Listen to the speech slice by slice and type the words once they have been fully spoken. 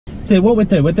So what we'll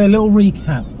do a little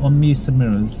recap on use of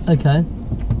mirrors. Okay.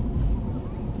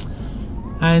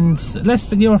 And let's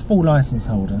say you're a full licence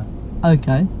holder.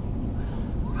 Okay.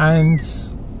 And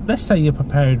let's say you're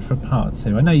preparing for part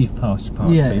 2. I know you've passed your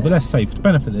part 2, but let's say for the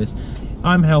benefit of this,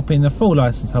 I'm helping the full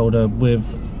licence holder with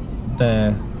their...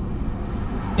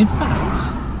 In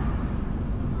fact,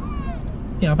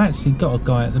 yeah, I've actually got a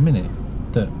guy at the minute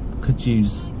that could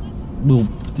use...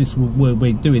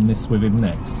 we're doing this with him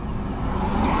next.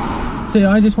 So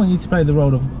I just want you to play the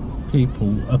role of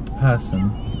a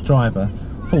person, driver,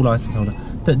 full licence holder,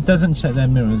 that doesn't check their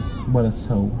mirrors well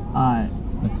at all. Alright.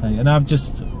 Okay, and I've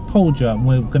just pulled you up and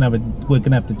we're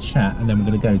gonna have to chat and then we're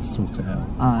gonna go to sort it out.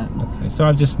 Alright. Okay, so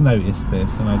I've just noticed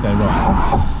this and I go,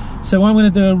 right. So I'm gonna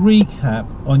do a recap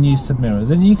on use of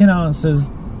mirrors, and you can answer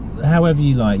however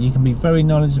you like. You can be very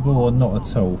knowledgeable or not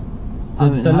at all.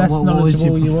 The less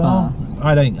knowledgeable you are,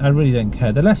 I really don't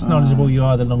care. The less knowledgeable you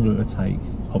are, the longer it will take,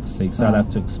 obviously, because I'll have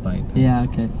to explain things. Yeah,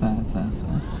 okay, fair.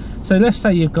 So let's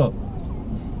say you're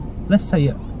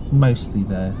mostly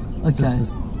there. Okay.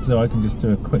 So I can just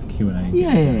do a quick Q&A.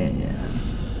 Yeah.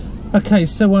 Okay,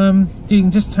 so you can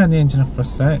just turn the engine off for a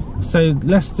sec. So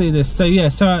let's do this. So yeah,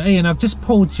 so Ian, I've just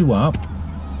pulled you up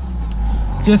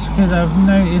just because I've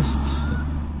noticed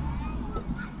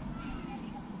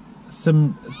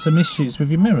some issues with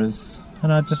your mirrors,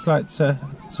 and I'd just like to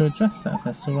address that, if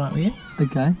that's all right with you.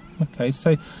 Okay. Okay,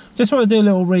 so just want to do a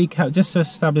little recap just to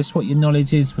establish what your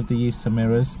knowledge is with the use of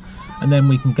mirrors, and then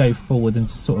we can go forward and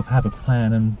just sort of have a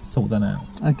plan and sort that out.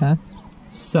 Okay.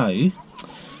 So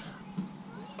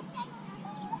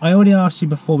I already asked you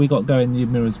before we got going, your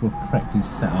mirrors were correctly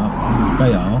set up.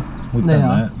 They are. We've done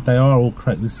that. They are all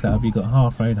correctly set up. You've got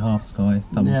half road, half sky,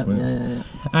 thumb switch. Yeah.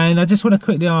 And I just want to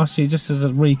quickly ask you, just as a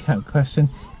recap question,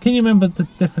 can you remember the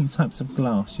different types of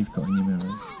glass you've got in your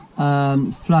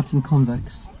mirrors? Flat and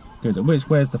convex. Good.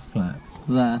 Where's the flat?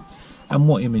 There. And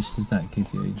what image does that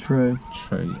give you? True.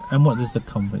 And what does the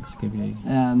convex give you?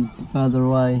 Further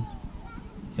away.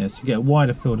 Yes, you get a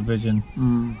wider field of vision,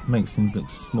 makes things look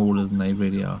smaller than they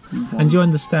really are. And do you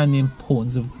understand the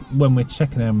importance of, when we're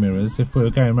checking our mirrors, if we're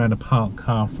going around a parked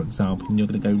car, for example, and you're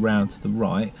going to go round to the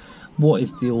right, what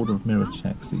is the order of mirror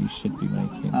checks that you should be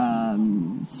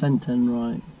making? Centre and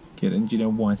right. Good. And do you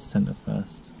know why centre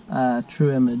first?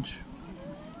 True image.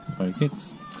 Very good.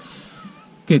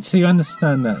 Good, so you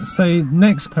understand that. So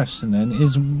next question then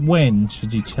is, when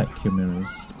should you check your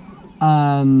mirrors?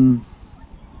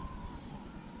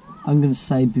 I'm going to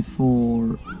say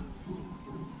before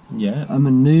a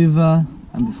manoeuvre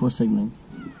and before signalling.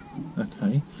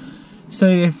 Okay. So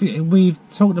if we've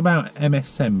talked about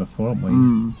MSM before, haven't we?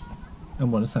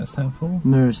 And what does that stand for?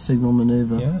 Mirror signal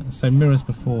manoeuvre. Yeah, so mirrors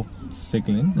before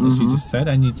signalling, as you just said,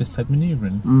 and you just said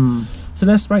manoeuvring. So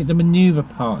let's break the manoeuvre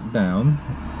part down,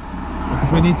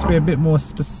 because we need to be a bit more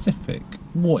specific.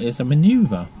 What is a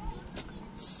manoeuvre?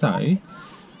 So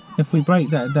if we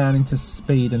break that down into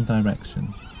speed and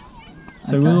direction.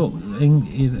 So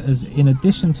in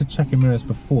addition to checking mirrors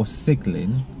before signalling,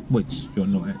 which you're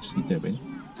not actually doing,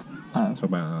 I'll talk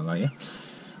about that later.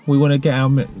 We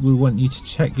want you to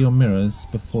check your mirrors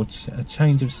before a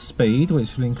change of speed,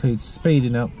 which will include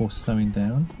speeding up or slowing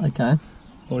down. Okay.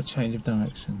 Or a change of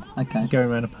direction. Okay. Going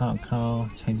around a parked car,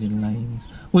 changing lanes,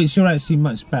 which you're actually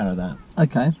much better at.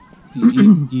 Okay.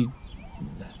 You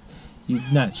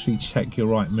naturally check your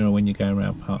right mirror when you're going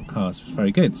around parked cars. It's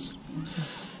very good.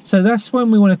 So that's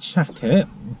when we want to check it.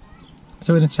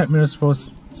 So we're going to check mirrors for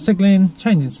signalling,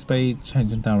 changing speed,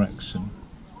 changing direction.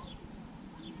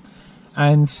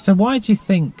 And so why do you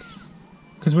think,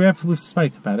 because we've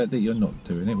spoke about it, that you're not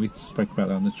doing it, we spoke about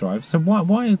that on the drive, so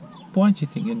why do you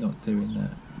think you're not doing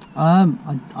that? I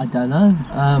don't know.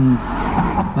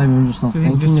 Maybe I'm just not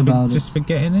thinking about it. Just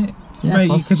forgetting it? Yeah,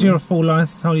 maybe because you're a full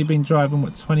licence holder, you've been driving,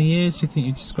 what, 20 years? Do you think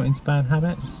you just got into bad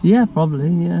habits? Yeah, probably,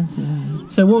 yeah.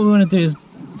 So what we want to do is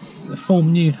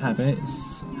form new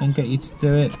habits and get you to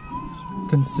do it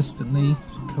consistently,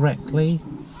 correctly,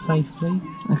 safely.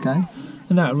 Okay.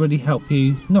 And that will really help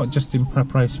you, not just in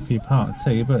preparation for your part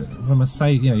 2, but from a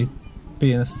safe,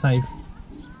 being a safe,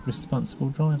 responsible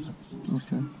driver.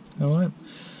 Okay. All right.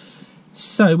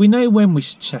 So we know when we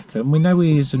should check them. We know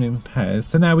we use them in pairs.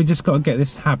 So now we just got to get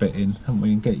this habit in, haven't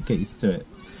we, and get you to do it.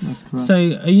 That's correct. So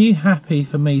are you happy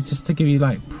for me just to give you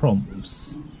like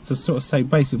prompts to sort of say,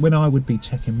 basically, when I would be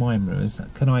checking my mirrors,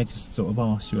 can I just sort of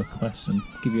ask you a question,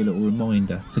 give you a little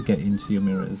reminder to get into your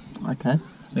mirrors? Okay.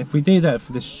 And if we do that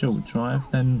for this short drive,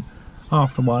 then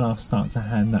after a while I'll start to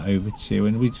hand that over to you,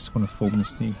 and we just want to form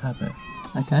this new habit.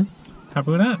 Okay.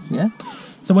 Happy with that? Yeah.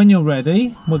 So when you're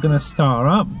ready, we're going to start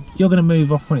up. You're going to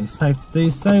move off when it's safe to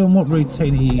do so. And what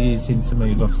routine are you using to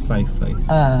move off safely?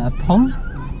 POM.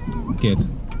 Good.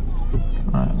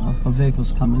 Right, I've got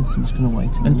vehicles coming, so I'm just going to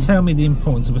wait. And tell me the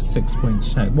importance of a 6-point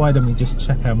check. Why don't we just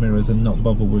check our mirrors and not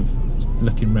bother with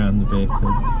looking around the vehicle?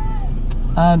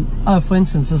 Oh, for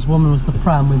instance, this woman with the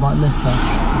pram, we might miss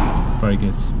her. Very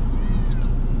good.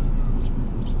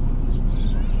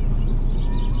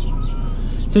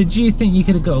 So do you think you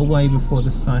could have got away before the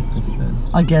cyclist then?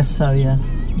 I guess so,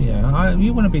 yes. Yeah,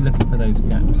 you want to be looking for those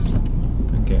gaps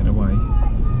and getting away.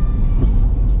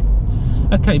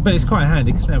 Okay, but it's quite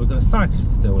handy because now we've got a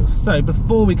cyclist to deal with. So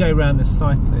before we go around this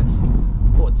cyclist,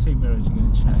 what 2 mirrors are you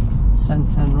going to check?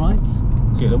 Centre and right.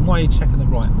 Good, and why are you checking the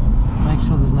right one? Make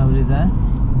sure there's nobody there.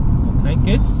 Okay,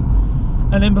 good.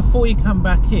 And then before you come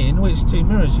back in, which 2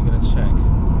 mirrors are you going to check?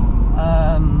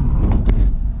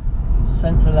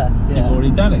 Centre left, yeah. You've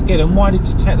already done it, good. And why did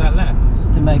you check that left?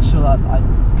 To make sure that I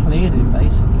cleared him,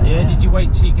 basically. Yeah, did you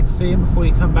wait till you could see him before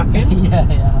you come back in?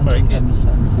 yeah, 110%, very good.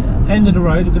 Yeah. End of the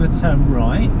road, we're going to turn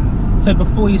right. So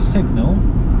before you signal,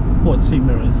 what 2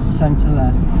 mirrors? Centre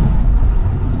left.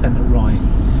 Centre right.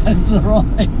 Centre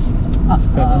right.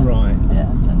 Centre right. Yeah.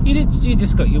 You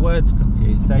just got your words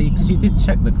confused there because you did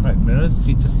check the correct mirrors.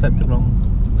 You just said the wrong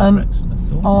direction.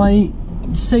 That's all. I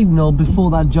signalled before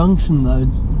that junction though.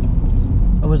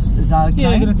 Is that okay? Yeah,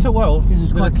 you're going to talk. Well, because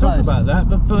it's quite talk close. about that.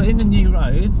 But in the new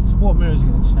road, what mirrors are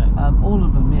you going to check? All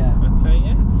of them, yeah. Okay,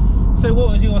 yeah. So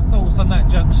what was your thoughts on that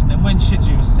junction? And when should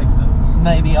you have signalled?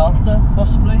 Maybe after,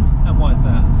 possibly. And why is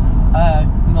that?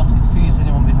 Not to confuse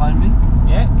anyone behind me.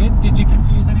 Yeah, good. Did you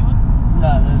confuse anyone?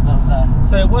 No, there's none there.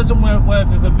 So it wasn't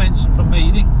worth of a mention from me.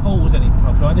 You didn't cause any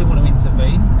problem. I didn't want to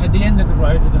intervene. At the end of the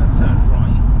road, we're going to turn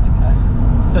right. Okay.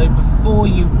 So before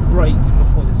you brake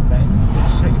before this bend, did you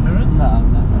check your mirrors? No.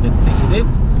 Didn't think you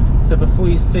did. So before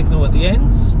you signal at the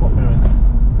end, what mirrors?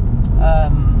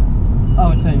 Oh,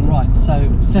 we're turning right.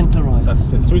 So centre right.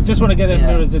 That's it. So we just want to get them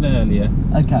mirrors in earlier.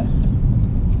 Okay.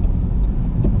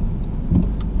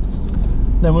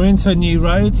 Then we're into a new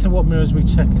road. So what mirrors are we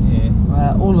checking here?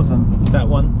 All of them. That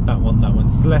one, that one, that one.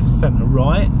 So left, centre,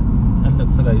 right, and look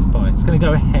for those bikes. It's going to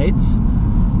go ahead.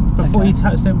 Before you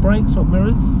touch them brakes, what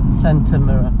mirrors? Centre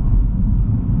mirror.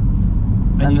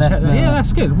 And you left check that? mirror. Yeah,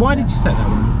 that's good. Why did you check that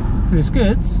one? Because it's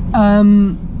good.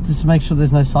 Just to make sure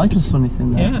there's no cyclists or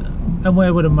anything there. Yeah. And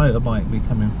where would a motorbike be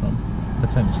coming from,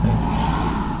 potentially?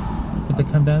 Could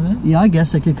they come down there? Yeah, I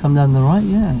guess they could come down the right,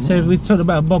 yeah. So we talked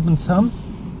about Bob and Tom.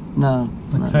 No.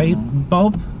 Okay, no.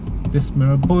 Bob, this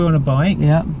mirror, boy on a bike.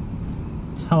 Yeah.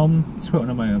 Tom, twit on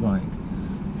a motorbike.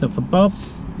 So for Bob,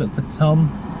 look for Tom,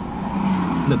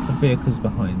 look for vehicles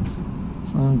behind.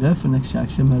 So I'll go for next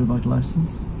action motorbike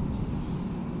licence.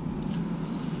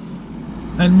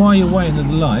 And while you're waiting at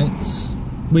the lights,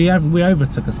 we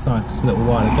overtook a cyclist a little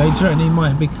while ago. Do you reckon he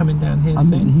might be coming down here I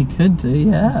soon? mean, he could do,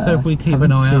 yeah. So if we keep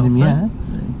an eye out for him.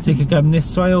 So you could go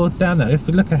this way or down there. If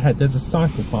we look ahead, there's a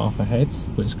cycle path ahead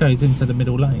which goes into the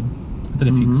middle lane. I don't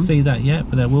know if you can see that yet,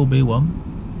 but there will be one.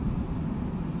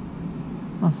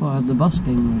 I thought I had the bus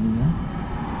game ready there.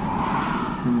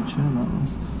 Premature that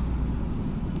was.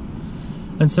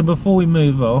 And so before we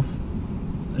move off,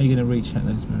 are you going to recheck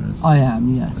those mirrors? I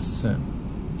am, yes. So,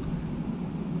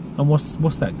 and what's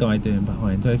that guy doing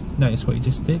behind? Do you notice what he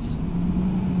just did?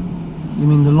 You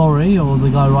mean the lorry or the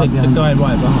guy right behind? The guy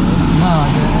right behind. No,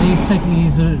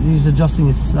 he's adjusting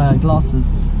his glasses.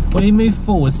 Well, he moved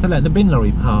forwards to let the bin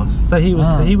lorry pass. So he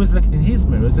was looking in his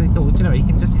mirrors and he thought, well, you know, he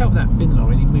can just help that bin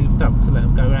lorry, and he moved up to let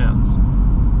him go round.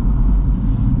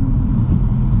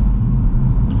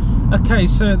 Okay,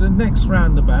 so the next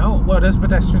roundabout, well, there's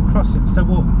pedestrian crossing. So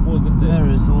what we're going to do?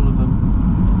 Mirrors, all of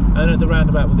them. And at the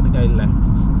roundabout, we're going to go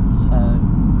left. So,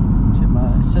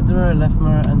 centre mirror, left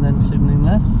mirror, and then signalling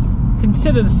left.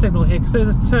 Consider the signal here, because there's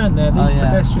a turn there. These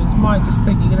pedestrians might just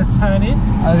think you're going to turn in.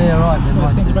 Oh, yeah, right. They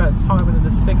might think about the timing of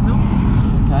the signal.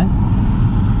 Okay.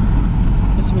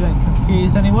 Just so we don't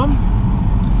confuse anyone.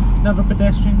 Another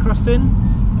pedestrian crossing.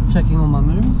 Checking all my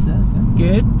mirrors, yeah, okay.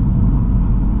 Good.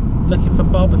 Looking for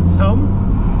Bob and Tom.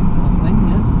 Nothing,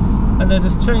 yeah. And there's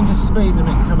a change of speed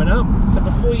limit coming up. So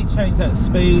before you change that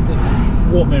speed,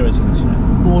 what mirrors are you going to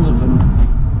check? All of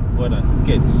them. Well done.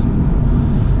 Good.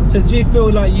 So do you feel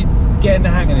like you're getting the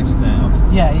hang of this now?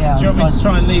 Yeah, yeah. Do you want me to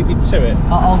try and leave you to it?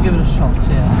 I'll give it a shot,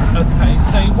 yeah. Okay,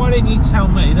 so why don't you tell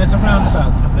me, there's a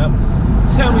roundabout coming up,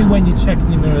 tell me when you're checking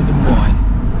your mirrors and why.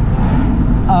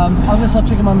 I'm going to start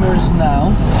checking my mirrors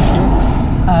now.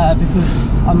 Because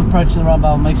I'm approaching the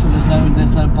roundabout, make sure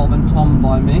there's no Bob and Tom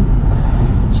by me.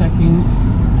 Checking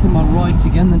to my right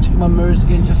again, then check my mirrors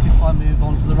again just before I move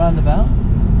on to the roundabout.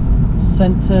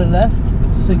 Centre left,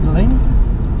 signalling.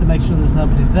 to make sure there's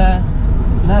nobody there.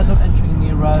 And as I'm entering a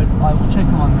new road, I will check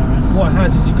on my mirrors. What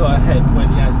hazard you got ahead when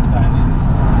he has the van is?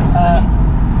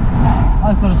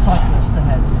 I've got a cyclist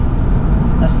ahead.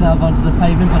 That's now gone to the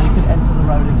pavement, but he could enter the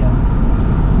road again.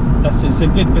 That's it's a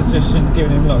good position,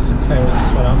 giving him lots of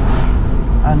clearance. Well,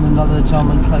 and another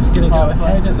gentleman close to the pathway. Go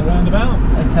ahead at the roundabout.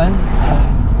 Okay, so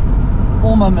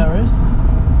all my mirrors,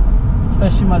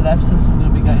 especially my left, since I'm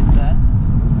going to be going there.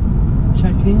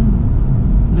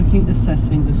 Checking, looking,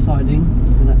 assessing, deciding.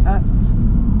 I'm going to act.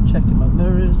 Checking my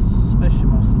mirrors, especially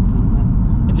my center.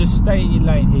 And just stay in your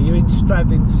lane here. You're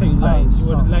straddling two lanes.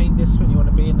 You want to lane this one, you want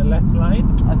to be in the left lane.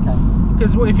 Okay.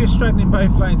 Because what if you're straddling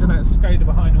both lanes and that Skoda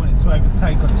behind wanted to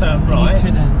overtake or turn right? He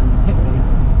couldn't hit me.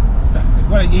 Exactly.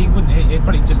 Well, he wouldn't hit you, he'd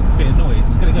probably just be annoyed.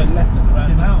 It's going to go left at the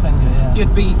roundabout. Yeah.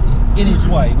 You'd be in his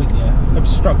way, wouldn't you?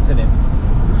 Obstructing him.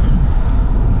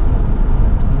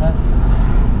 Centre left.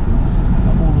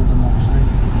 All of them actually.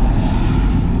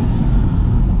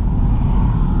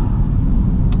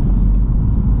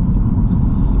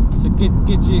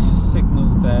 Good use of signal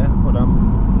there. Hold on.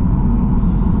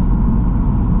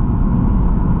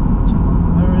 Check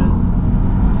the mirrors.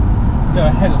 Go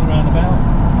ahead at the roundabout.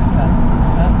 Okay.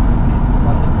 Speed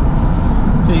slightly.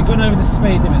 So you've gone over the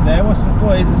speed limit there.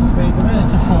 What is the speed limit?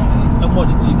 It's a 40. And what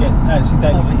did you get? Actually,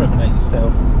 don't 40. incriminate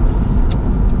yourself.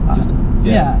 Just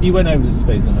yeah. You went over the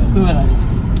speed limit. We went over the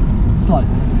speed.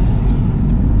 Slightly.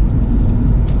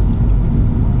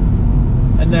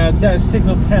 And now that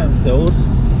signal cancelled.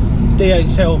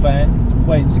 DHL van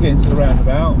waiting to get into the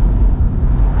roundabout.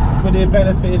 Would he have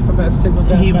benefited from that signal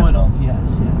going He back would on? have,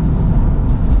 yes.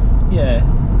 Yeah.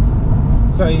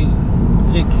 So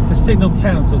the signal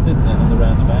cancelled, didn't it, on the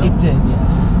roundabout? It did,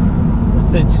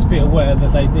 yes. So just be aware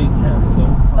that they do cancel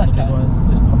on the big ones.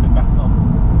 Just pop it back on.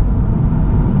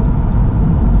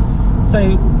 So,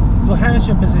 well, how's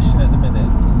your position at the minute?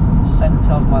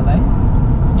 Centre of my lane.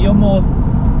 You're more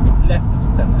left of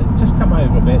centre. Just come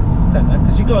over a bit to centre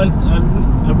because you've got a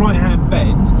right hand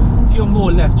bend. If you're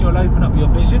more left, you'll open up your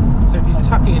vision. So if you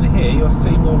tuck it in here, you'll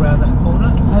see more around that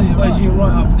corner. Oh, whereas you're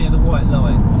right up near the white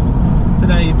lines. So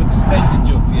now you've extended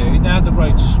your view. Now the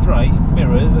road's straight,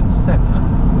 mirrors at centre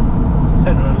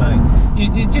of lane.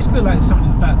 You just look like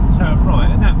someone's about to turn right,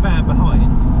 and that van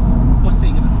behind, what's he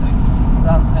going to think?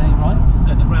 I'm turning right.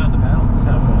 At the roundabout,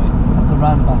 turn right. At the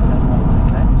roundabout, turn right.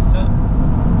 Okay. So,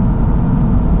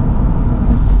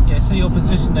 yeah, so your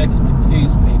position there can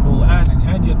confuse people,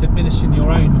 and you're diminishing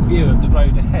your own view of the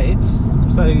road ahead.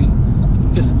 So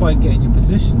just by getting your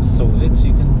position sorted,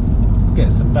 you can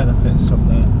get some benefits from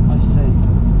that. I see.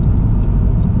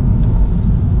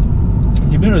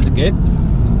 Your mirrors are good.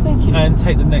 Thank you. And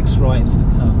take the next right into the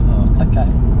car park. Okay.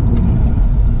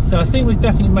 So I think we've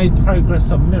definitely made progress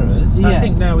on mirrors. Yeah. I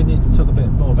think now we need to talk a bit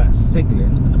more about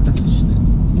signalling and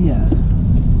positioning. Yeah.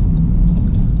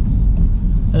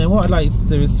 And then what I'd like you to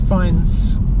do is find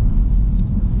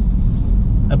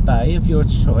a bay of your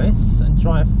choice and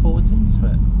drive forwards into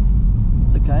it.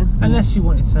 Okay. Unless you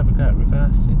wanted to have a go at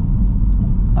reversing.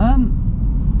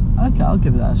 Okay, I'll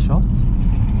give it that a shot.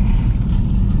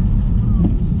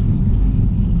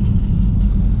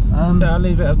 So I'll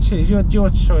leave it up to you. Your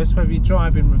choice whether you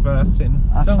drive in reversing.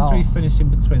 As long as we finish in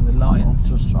between the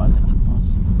lines. I'll just try it.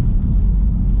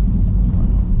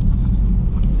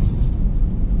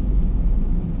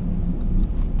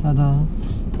 Ta-da.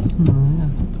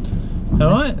 Yeah.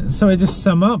 Alright, so we just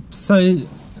sum up. So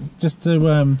just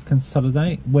to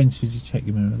consolidate, when should you check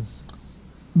your mirrors?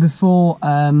 Before,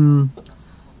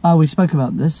 we spoke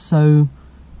about this, so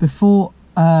before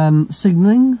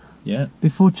signalling, Yeah.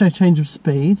 before change of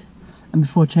speed, and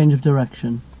before change of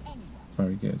direction.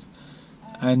 Very good.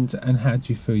 And how do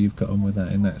you feel you've got on with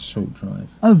that in that short drive?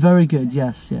 Oh, very good,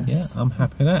 yes. Yeah, I'm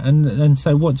happy with that. And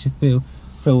so what do you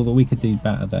feel that we could do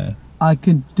better there? I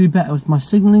could do better with my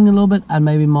signalling a little bit and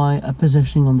maybe my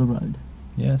positioning on the road.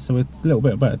 Yeah, so a little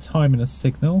bit about timing a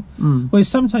signal. Well,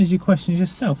 sometimes you question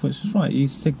yourself, which is right. You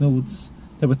signalled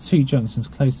there were two junctions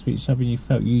close to each other and you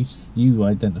felt you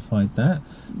identified that,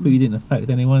 but you didn't affect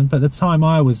anyone. But the time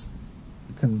I was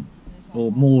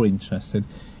more interested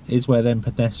is where them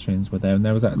pedestrians were there and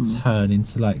there was that turn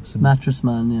into like some... Mattress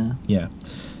man, yeah. Yeah.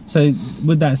 So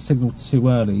with that signal too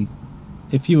early,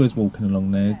 if you was walking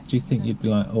along there, do you think you'd be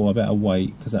like, oh, I better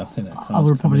wait because I think that car's I would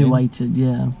have probably in. waited,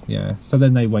 yeah. Yeah, so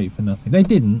then they wait for nothing. They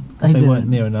didn't, because they weren't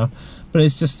near enough. But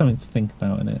it's just something to think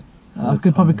about, isn't it? I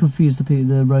could probably confuse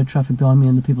the road traffic behind me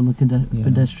and the people on the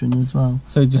pedestrian as well.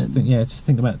 So just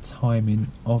think about timing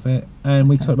of it. And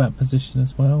we talked about position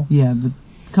as well. Yeah, but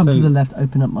come to the left,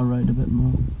 open up my road a bit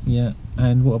more. Yeah,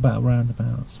 and what about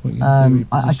roundabouts? What you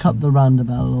I cut the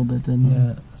roundabout a little bit.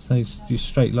 Yeah, so you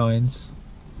straight lines.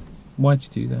 Why'd you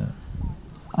do that?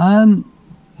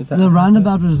 Is that The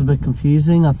roundabout was a bit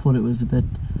confusing. I thought it was a bit.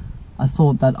 I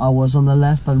thought that I was on the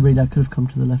left, but really I could have come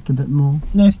to the left a bit more.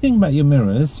 No, if you think about your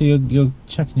mirrors, so you're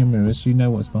checking your mirrors, you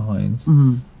know what's behind.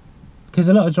 Because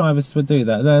a lot of drivers would do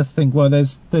that. They'll think, well,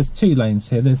 there's 2 lanes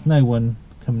here. There's no one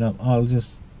coming up. I'll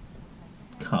just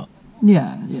cut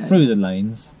through the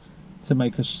lanes to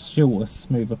make a shorter,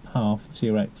 smoother path to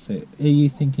your exit. Are you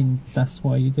thinking that's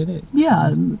why you did it?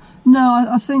 Yeah. No,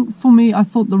 I think for me, I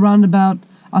thought the roundabout.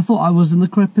 I thought I was in the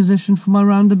correct position for my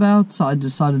roundabout, so I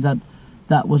decided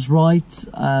that was right.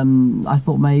 I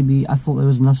thought there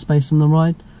was enough space on the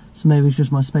right, so maybe it's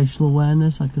just my spatial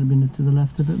awareness. I could have been to the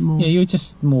left a bit more. Yeah, you were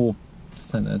just more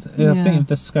centred. I think if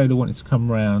the Skoda wanted to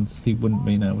come round, he wouldn't have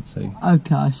been able to.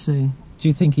 Okay, I see. Do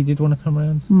you think he did want to come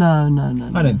round? No.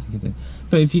 I don't think he did.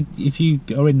 But if you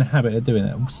are in the habit of doing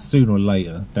that, sooner or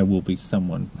later there will be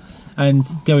someone. And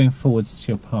going forwards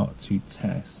to your Part 2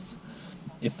 test,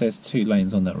 if there's 2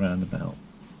 lanes on that roundabout,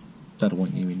 they don't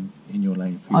want you in your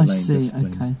lane for your lane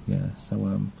discipline. Okay. Yeah.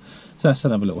 So that's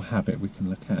another little habit we can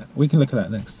look at. We can look at that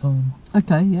next time.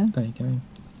 Okay. Yeah. There you go.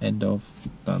 End of.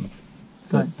 Done.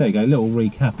 So there you go, little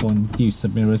recap on use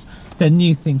of mirrors. There are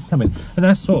new things coming, and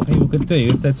that's what people could do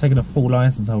if they're taking a full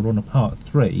licence holder on a Part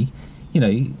 3. You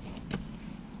know.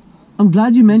 I'm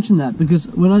glad you mentioned that, because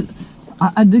when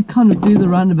I did kind of do the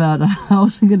roundabout. I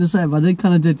wasn't going to say it, but I did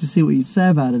kind of do it to see what you'd say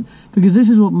about it, because this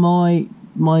is what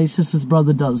my sister's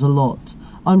brother does a lot.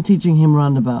 I'm teaching him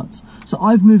roundabouts, so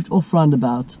I've moved off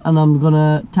roundabout, and I'm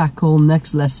gonna tackle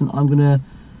next lesson. I'm gonna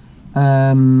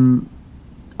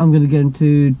get him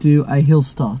to do a hill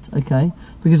start, okay?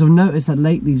 Because I've noticed that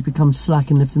lately he's become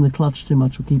slack in lifting the clutch too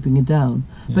much or keeping it down.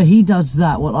 Yeah. But he does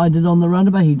that. What I did on the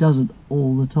roundabout, he does it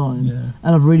all the time. Yeah.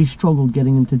 And I've really struggled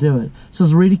getting him to do it. So I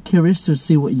was really curious to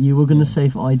see what you were going to say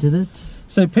if I did it.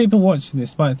 So people watching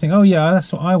this might think, oh yeah,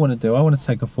 that's what I want to do. I want to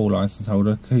take a full licence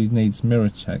holder who needs mirror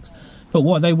checks. But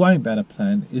what they won't be able to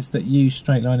plan is that you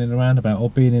straight lining a roundabout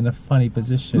or being in a funny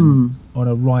position on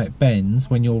a right bend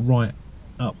when you're right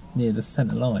up near the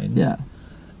centre line. Yeah.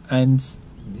 And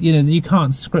you know, you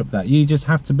can't script that. You just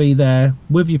have to be there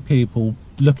with your pupil,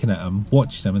 looking at them,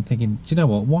 watching them, and thinking, do you know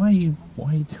what? Why are you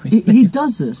doing this? He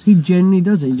does this. He genuinely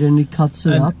does it. He genuinely cuts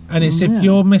it up. And it's if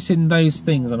you're missing those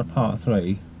things on a Part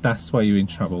 3, that's where you're in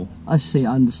trouble. I see.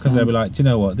 I understand. Because they'll be like, do you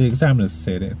know what? The examiner's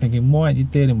seeing it, thinking, why aren't you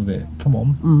dealing with it? Come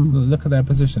on, look at their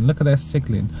position, look at their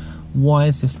signalling. Why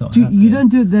is this not happening? You don't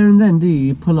do it there and then, do you?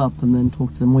 You pull up and then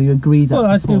talk to them, or you agree that. Well,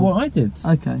 I before? do what I did.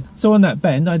 Okay. So on that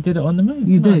bend, I did it on the move.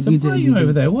 You did. Why are you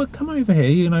over there? Well, come over here.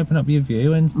 You can open up your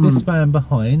view, and this van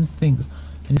behind thinks,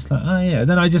 and it's like, oh yeah.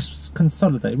 Then I just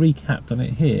consolidate, recapped on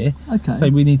it here. Okay. So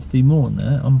we need to do more on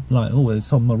that. I'm like, oh,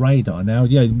 it's on my radar now.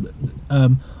 Yeah.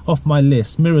 Off my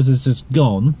list, mirrors has just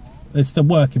gone. It's a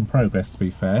work in progress, to be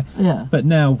fair. Yeah. But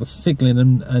now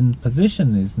signalling and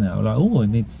position is now like, oh, I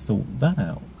need to sort that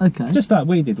out. Okay. Just like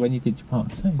we did when you did your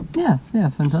Part 2. Yeah,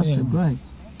 fantastic, So, great.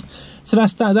 So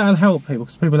that'll help people,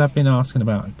 because people have been asking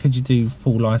about, could you do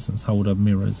full licence holder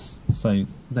mirrors? So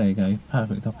there you go,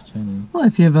 perfect opportunity. Well,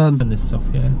 if you ever turn this off,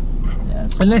 yeah.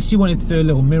 Yes. Unless you wanted to do a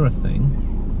little mirror thing.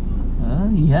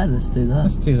 Yeah, let's do that.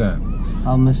 Let's do that.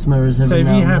 I'll miss mirrors every now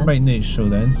and then. So if you handbrake neutral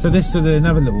then, so this is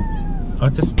another little. I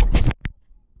just.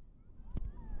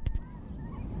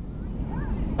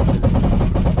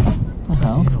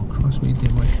 Oh Christ, what you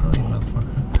did my car, you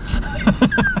motherfucker.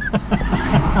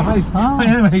 I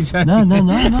am only joking. No.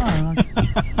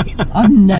 I've never.